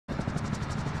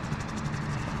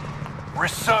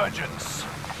Resurgence.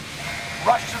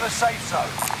 Rush to the safe zone.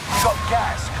 You've got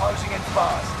gas closing in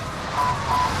fast.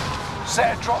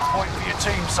 Set a drop point for your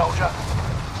team, soldier.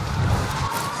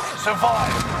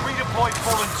 Survive, redeploy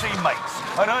fallen teammates,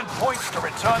 and earn points to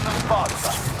return them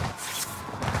faster.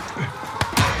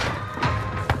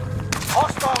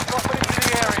 Hostiles dropping into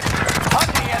the area.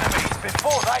 Hunt the enemies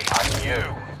before they hunt you.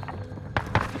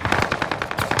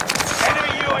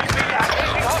 Enemy UAV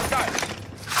active. Hostile.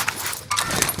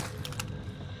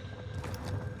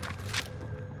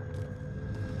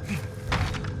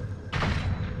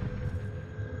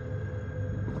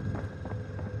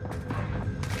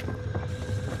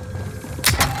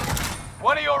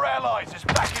 One of your allies is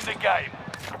back in the game.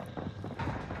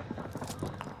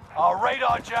 Our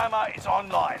radar jammer is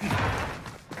online.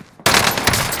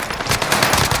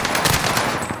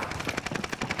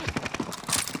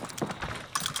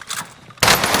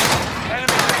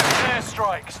 Enemy taking an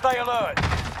airstrike. Stay alert.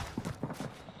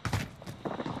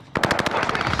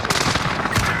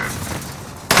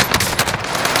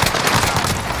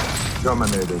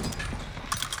 Dominated.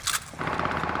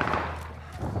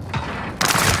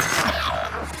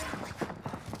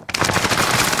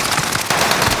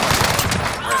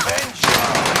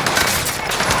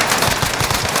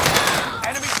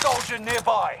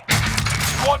 Nearby.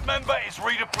 Squad member is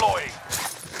redeploying.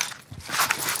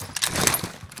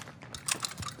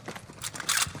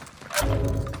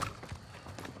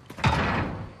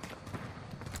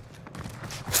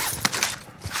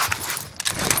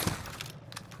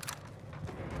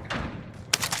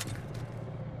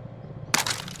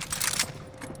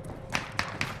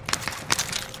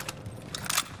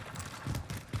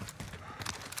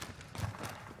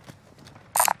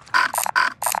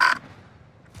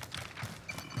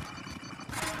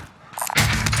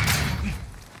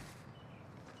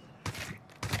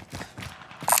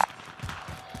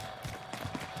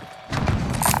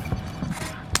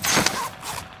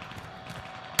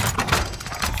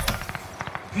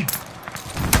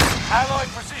 Allied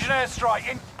precision airstrike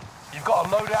in. You've got a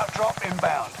loadout drop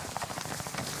inbound.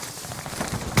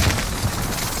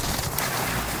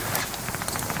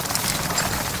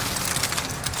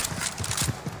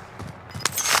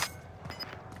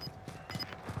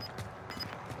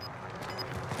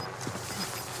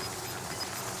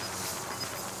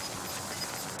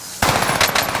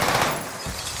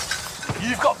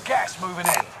 You've got gas moving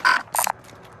in.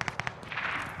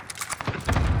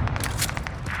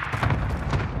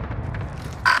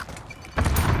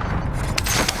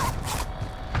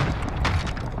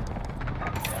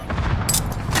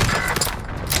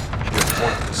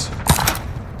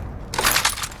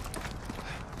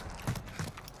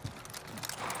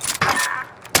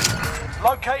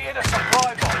 Located a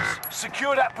supply box.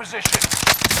 Secure that position.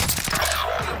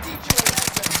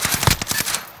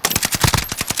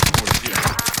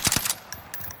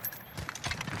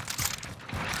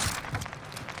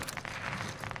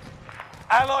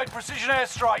 Allied precision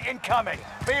airstrike incoming.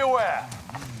 Be aware.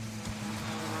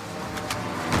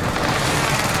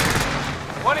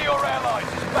 One of your allies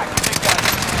is back in the game.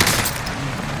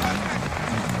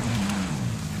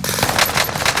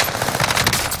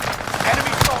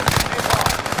 Enemy soldiers nearby.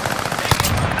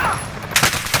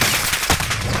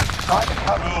 Time to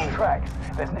cover the tracks.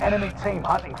 There's an enemy team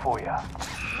hunting for you.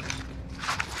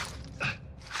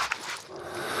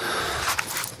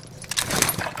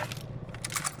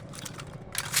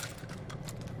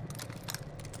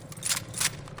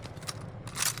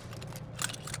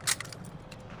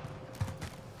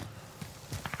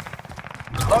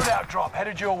 Loadout drop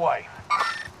headed your way.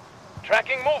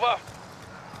 Tracking mover.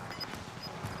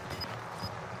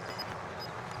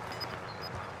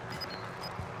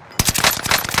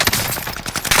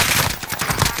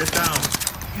 Get down.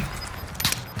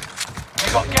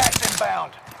 You got gas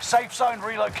inbound. Safe zone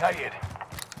relocated.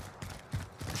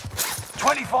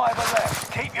 25 are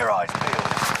left. Keep your eyes peeled.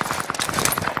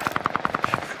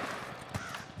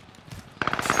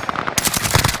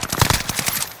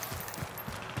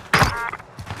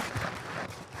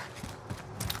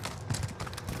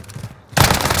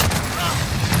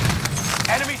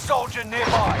 Enemy soldier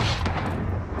nearby.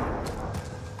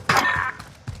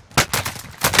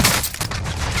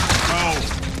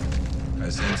 No!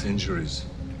 As injuries.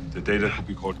 The data could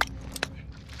be called.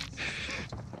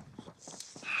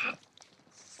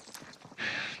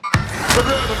 I'd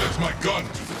rather let my gun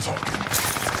do the talking.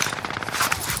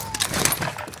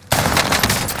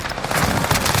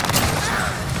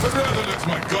 I'd rather let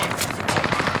my gun do the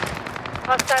talking.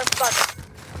 Hostile spotted.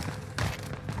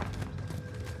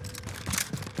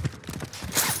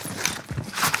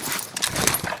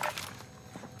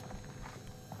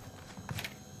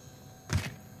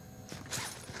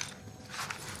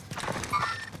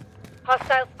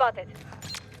 Hostile spotted.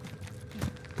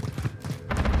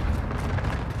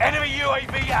 Enemy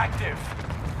UAV active.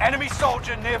 Enemy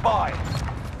soldier nearby.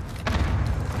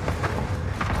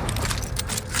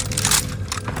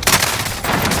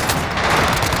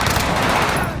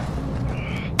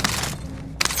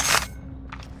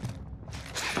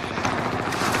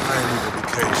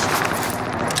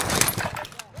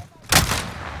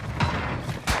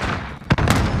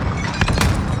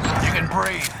 You can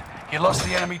breathe. You lost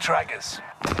the enemy trackers.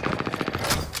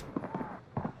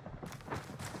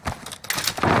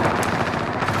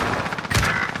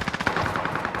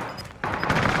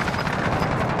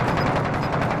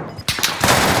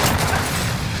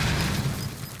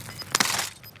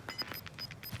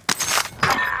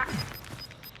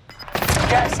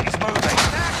 Gas is moving.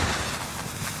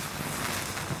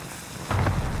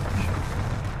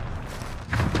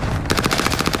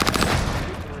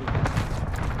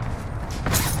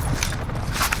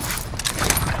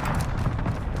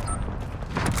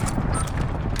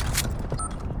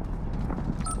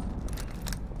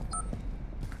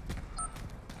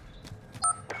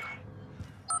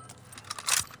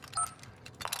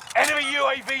 Enemy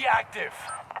UAV active.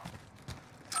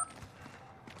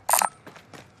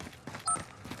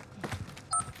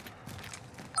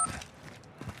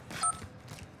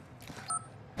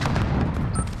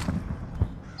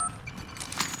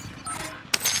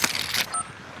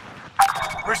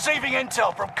 Receiving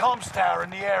intel from comms tower in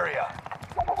the area.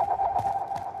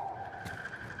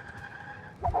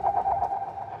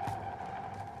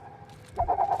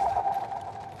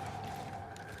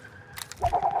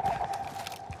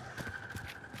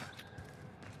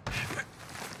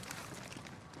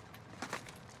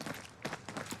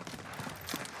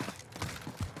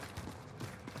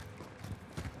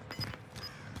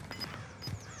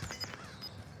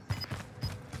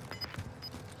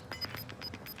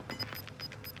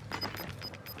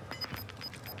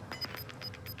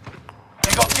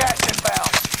 You got gas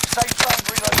inbound. Safe zone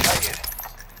relocated.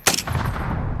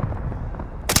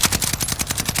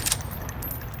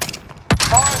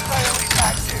 Fire sale is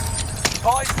active.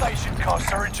 Buy station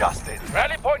costs are adjusted.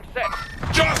 Rally point set.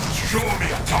 Just show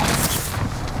me a target.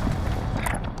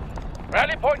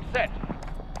 Rally point set.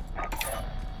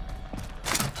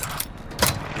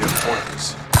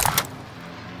 Reinforcements.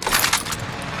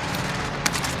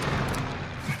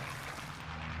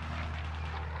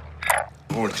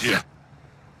 Board here.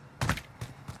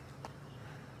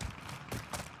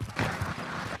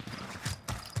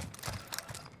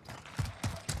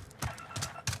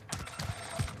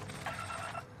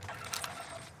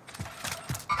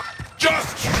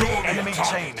 Just show me Enemy a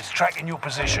target. team is tracking your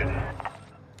position.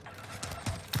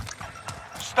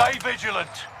 Stay vigilant.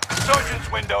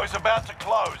 Surgeon's window is about to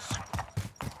close.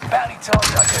 Bounty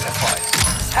target identified.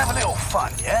 Have a little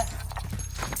fun, yeah?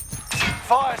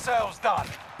 Fire sales done.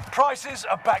 Prices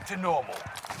are back to normal.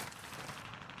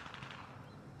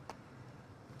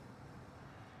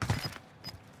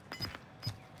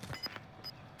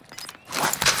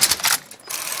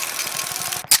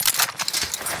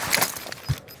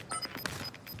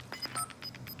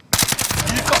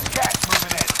 You've got gas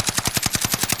moving in.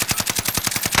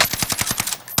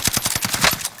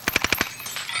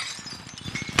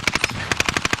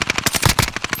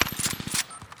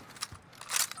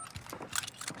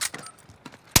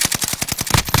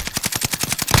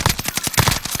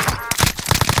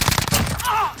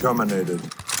 Terminated.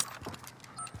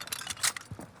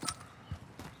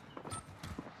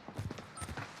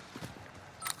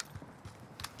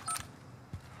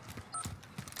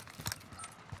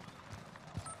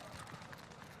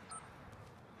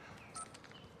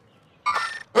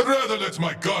 I'd rather let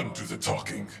my gun do the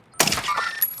talking.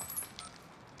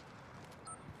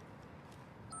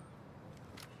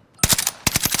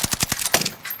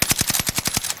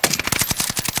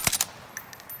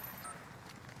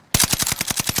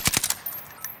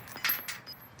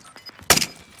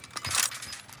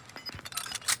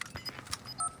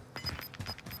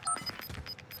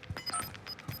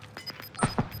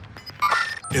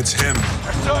 It's him.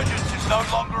 Resurgence is no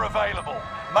longer available.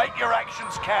 Make your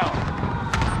actions count.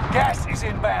 Gas is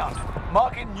inbound.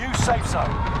 Marking new safe zone.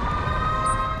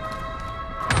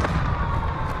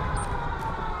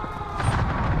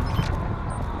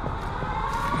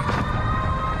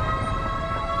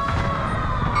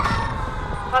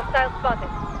 Hostile spotted.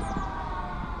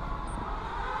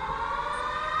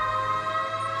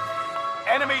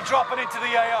 Enemy dropping into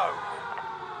the AO.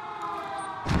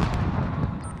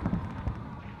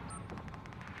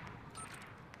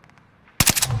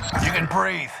 You can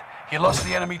breathe. You lost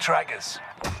the enemy trackers.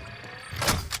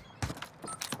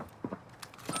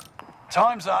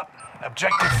 Time's up.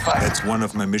 Objective failed. That's one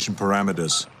of my mission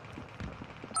parameters.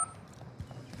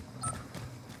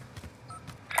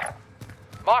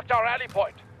 Marked our rally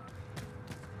point.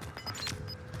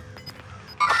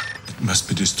 It must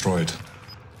be destroyed.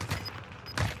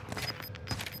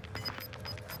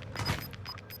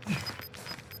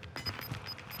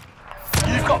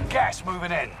 You've got gas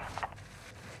moving in.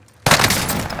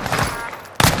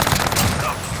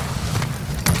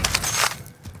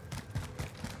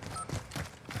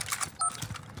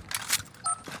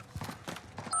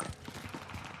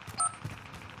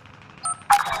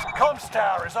 Comms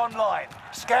tower is online.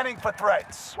 Scanning for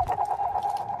threats.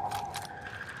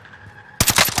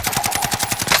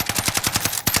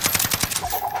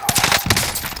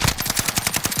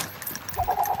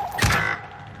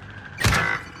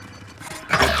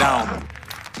 Get down.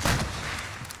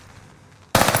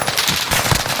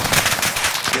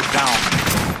 Get down.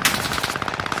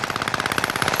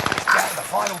 Down to the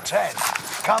final 10.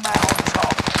 Come out on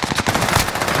top.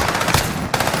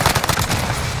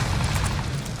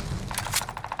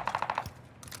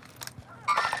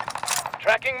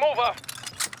 Tracking mover.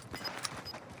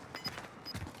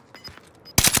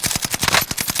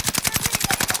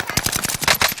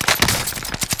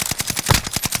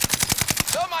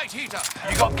 Thermite heater.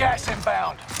 You got gas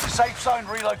inbound. Safe zone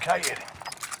relocated.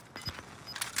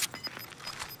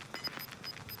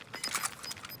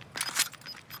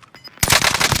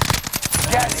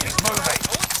 Gas is moving.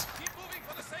 Keep moving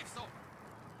for the safe zone.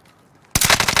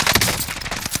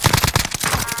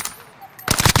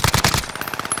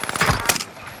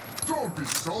 Don't be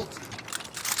salty.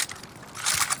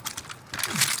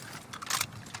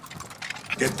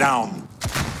 Get down.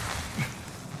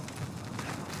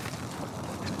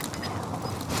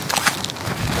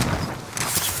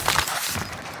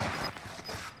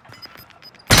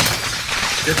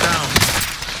 Get down.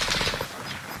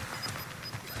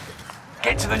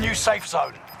 Get to the new safe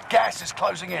zone. Gas is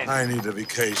closing in. I need a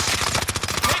vacation.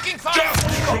 Taking fire.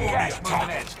 You've got gas moving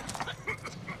in.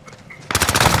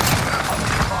 Only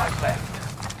 5 left.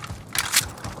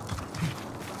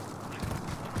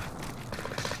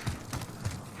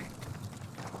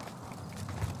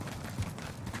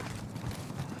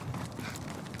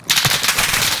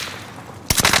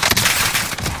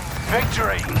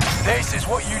 Victory! This is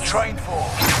what you trained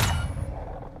for.